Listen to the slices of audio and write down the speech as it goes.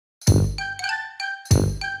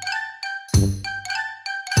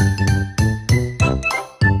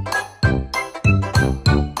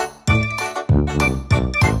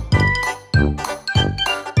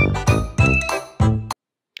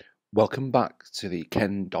Welcome back to the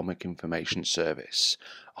Kendomik information service.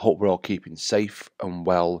 I hope we're all keeping safe and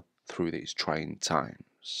well through these trying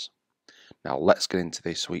times. Now let's get into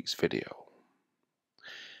this week's video.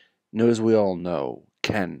 Now, as we all know,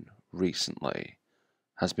 Ken recently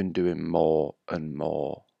has been doing more and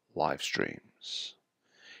more live streams.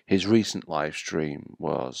 His recent live stream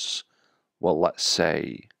was, well, let's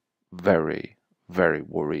say, very, very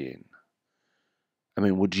worrying. I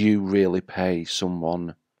mean, would you really pay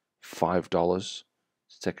someone $5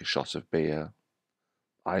 to take a shot of beer?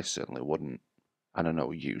 I certainly wouldn't, and I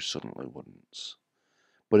know you certainly wouldn't.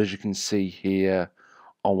 But as you can see here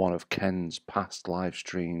on one of Ken's past live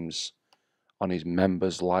streams, on his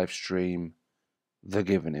members' live stream, they're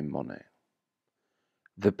giving him money.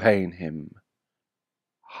 They're paying him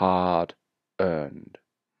hard-earned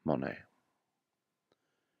money.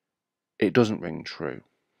 It doesn't ring true.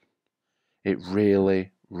 It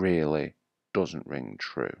really, really doesn't ring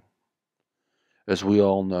true. As we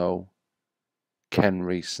all know, Ken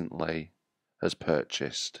recently has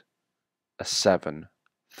purchased a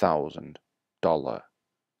 $7,000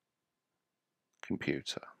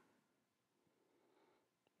 computer.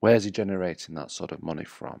 Where's he generating that sort of money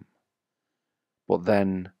from? But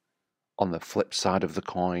then, on the flip side of the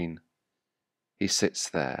coin, he sits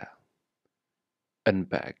there and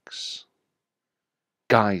begs,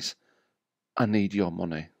 "Guys, I need your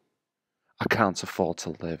money. I can't afford to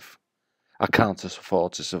live. I can't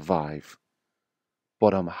afford to survive.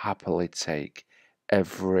 But I'm happily take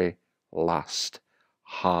every last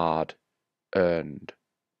hard-earned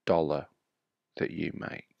dollar that you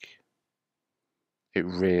make." It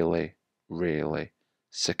really, really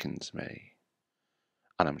sickens me.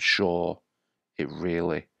 And I'm sure it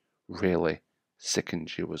really, really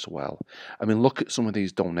sickens you as well. I mean, look at some of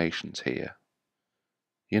these donations here.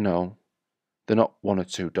 You know, they're not $1 or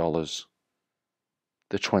 $2.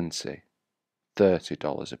 They're $20,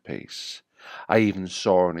 $30 a piece. I even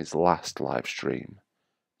saw on his last live stream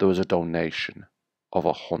there was a donation of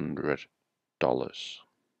 $100.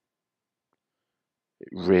 It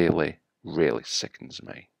really, really sickens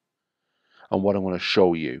me. And what I want to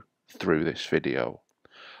show you through this video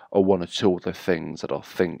are one or two other things that I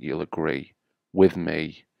think you'll agree with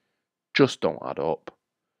me just don't add up,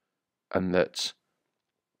 and that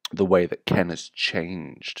the way that Ken has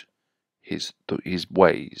changed his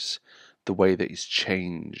ways, the way that he's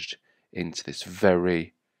changed into this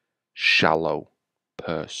very shallow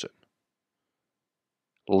person,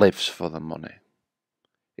 lives for the money,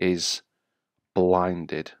 is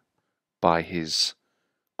blinded by his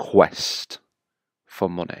quest for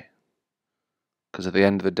money. Because at the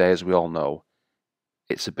end of the day, as we all know,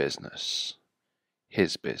 it's a business,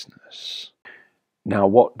 his business. Now,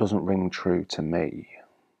 what doesn't ring true to me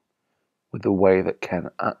with the way that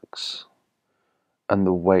Ken acts and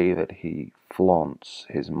the way that he flaunts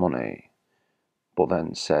his money, but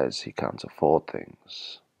then says he can't afford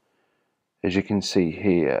things. As you can see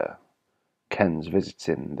here, Ken's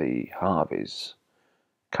visiting the Harvey's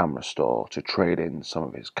camera store to trade in some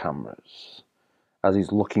of his cameras, as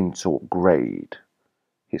he's looking to upgrade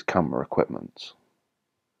his camera equipment.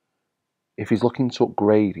 If he's looking to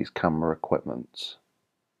upgrade his camera equipment,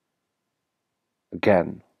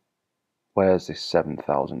 again, where's this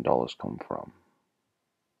 $7,000 come from?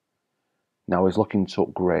 Now he's looking to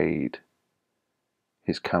upgrade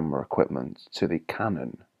his camera equipment to the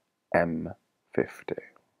Canon M50.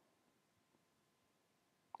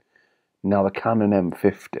 Now the Canon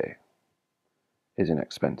M50 is an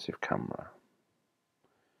expensive camera.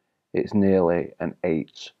 It's nearly an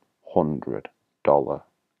 $800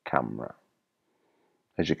 camera.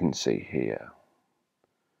 As you can see here,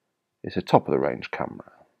 it's a top of the range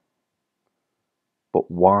camera.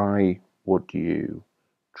 But why would you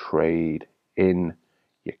trade in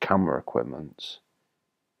your camera equipment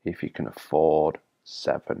if you can afford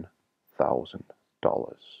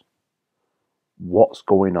 $7,000? What's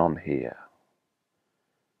going on here?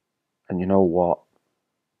 And you know what?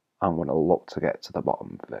 I'm going to look to get to the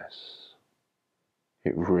bottom of this.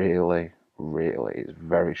 It really, really is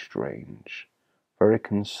very strange, very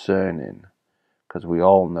concerning, because we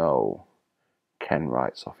all know Ken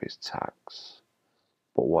writes off his tax.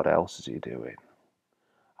 But what else is he doing?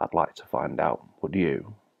 I'd like to find out, would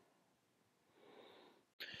you?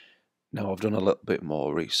 Now, I've done a little bit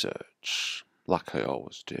more research, like I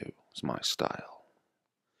always do. It's my style.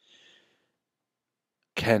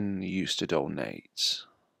 Ken used to donate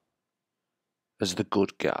as the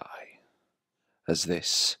good guy, as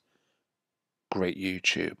this great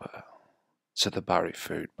YouTuber, to the Barry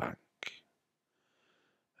Food Bank.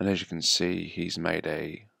 And as you can see, he's made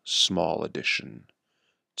a small addition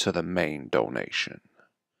to the main donation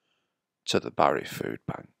to the Barry Food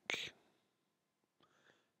Bank.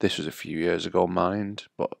 This was a few years ago, mind,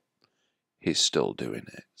 but he's still doing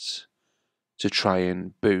it to try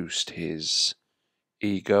and boost his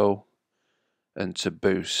ego and to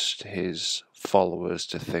boost his followers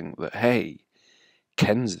to think that, hey,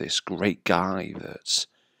 Ken's this great guy that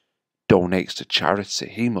donates to charity.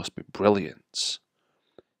 He must be brilliant.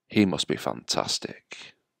 He must be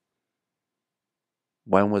fantastic.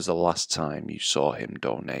 When was the last time you saw him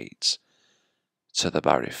donate to the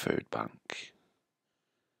Barry Food Bank?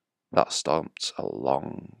 That stopped a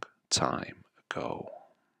long time ago.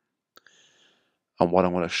 And what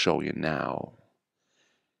I'm going to show you now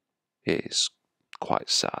is quite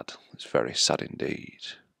sad. It's very sad indeed.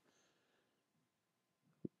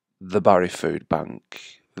 The Barry Food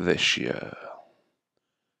Bank this year,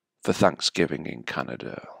 for Thanksgiving in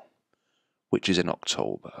Canada, which is in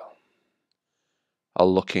October, are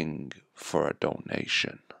looking for a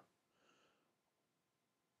donation,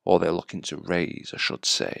 or they're looking to raise, I should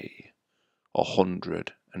say,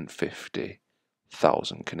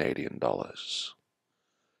 150,000 Canadian dollars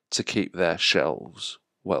to keep their shelves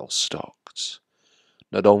well stocked,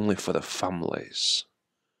 not only for the families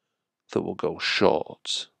that will go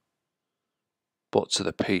short, but to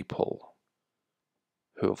the people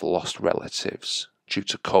who have lost relatives due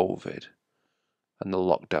to COVID and the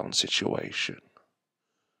lockdown situation.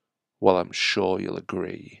 Well, I'm sure you'll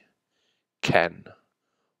agree, Ken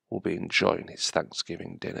will be enjoying his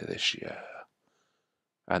Thanksgiving dinner this year,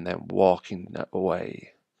 and then walking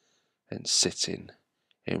away and sitting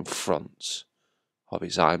in front of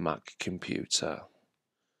his iMac computer,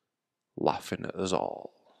 laughing at us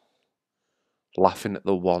all, laughing at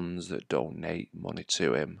the ones that donate money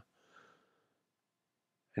to him,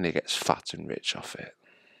 and he gets fat and rich off it.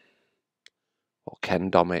 Well,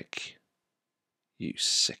 Kendomik, you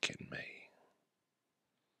sicken me.